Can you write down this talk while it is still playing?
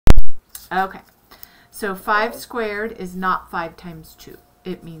Okay. So 5 squared is not 5 times 2.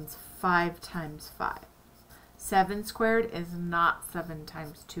 It means 5 times 5. 7 squared is not 7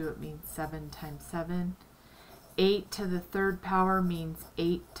 times 2. It means 7 times 7. 8 to the third power means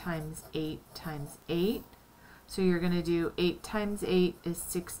 8 times 8 times 8. So you're going to do 8 times 8 is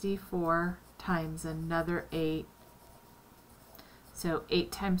 64 times another 8. So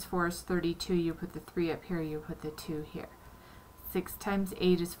 8 times 4 is 32. You put the 3 up here, you put the 2 here. 6 times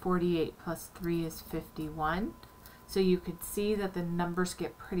 8 is 48 plus 3 is 51. So you could see that the numbers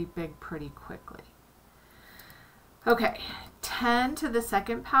get pretty big pretty quickly. Okay, 10 to the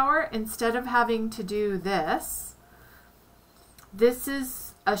second power, instead of having to do this, this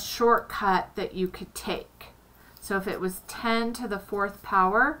is a shortcut that you could take. So if it was 10 to the fourth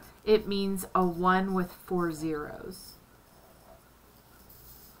power, it means a 1 with 4 zeros.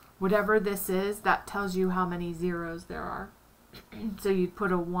 Whatever this is, that tells you how many zeros there are. So you'd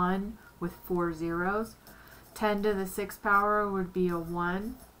put a 1 with 4 zeros. 10 to the 6th power would be a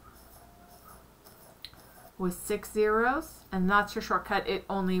 1 with 6 zeros. And that's your shortcut. It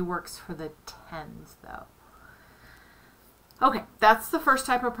only works for the tens though. Okay, that's the first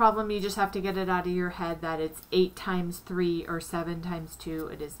type of problem. You just have to get it out of your head that it's 8 times 3 or 7 times 2.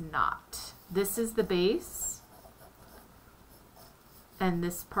 It is not. This is the base. And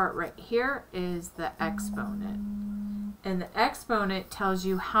this part right here is the exponent. And the exponent tells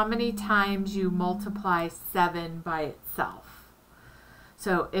you how many times you multiply 7 by itself.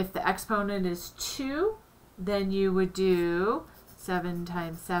 So if the exponent is 2, then you would do 7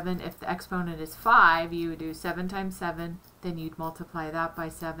 times 7. If the exponent is 5, you would do 7 times 7. Then you'd multiply that by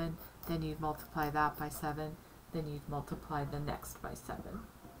 7. Then you'd multiply that by 7. Then you'd multiply the next by 7.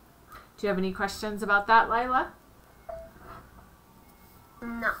 Do you have any questions about that, Lila?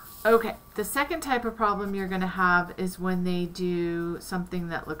 No. Okay, the second type of problem you're going to have is when they do something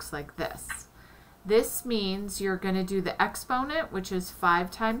that looks like this. This means you're going to do the exponent, which is 5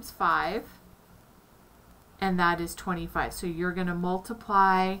 times 5, and that is 25. So you're going to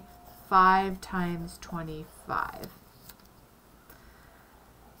multiply 5 times 25.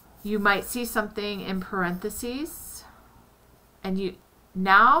 You might see something in parentheses, and you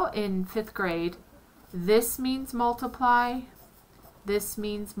now in 5th grade, this means multiply, this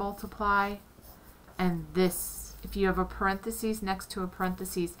means multiply, and this, if you have a parentheses next to a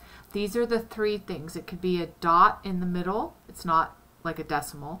parentheses, these are the 3 things. It could be a dot in the middle. It's not like a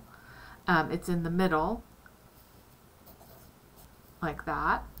decimal. It's in the middle, like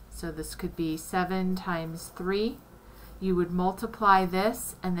that. So this could be 7 times 3. You would multiply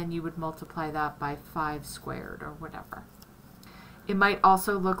this, and then you would multiply that by 5 squared or whatever. It might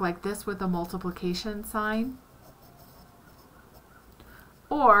also look like this with a multiplication sign.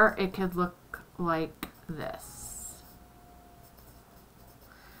 Or it could look like this.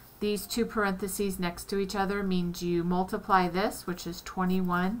 These 2 parentheses next to each other means you multiply this, which is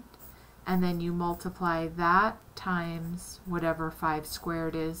 21, and then you multiply that times whatever 5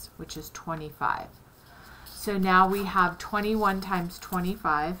 squared is, which is 25. So now we have 21 times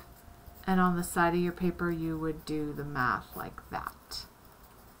 25, and on the side of your paper you would do the math like that.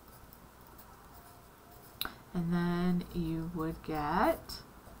 And then you would get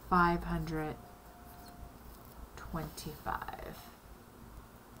 525.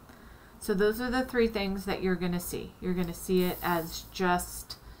 So those are the 3 things that you're going to see. You're going to see it as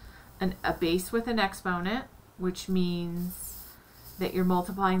just a base with an exponent, which means that you're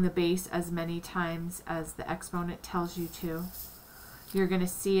multiplying the base as many times as the exponent tells you to. You're going to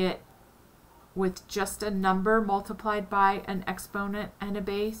see it with just a number multiplied by an exponent and a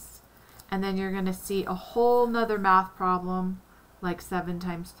base. And then you're going to see a whole nother math problem like 7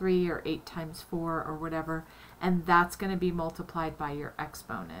 times 3 or 8 times 4 or whatever, and that's going to be multiplied by your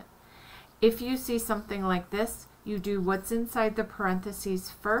exponent. If you see something like this, you do what's inside the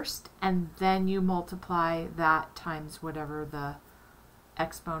parentheses first, and then you multiply that times whatever the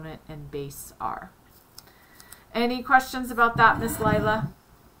exponent and base are. Any questions about that, Miss Lila?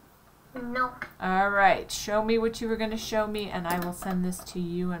 No. All right, show me what you were going to show me, and I will send this to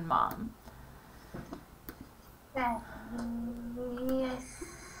you and Mom. I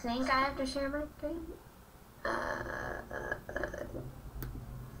think I have to share my screen.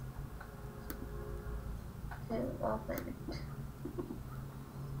 To open it.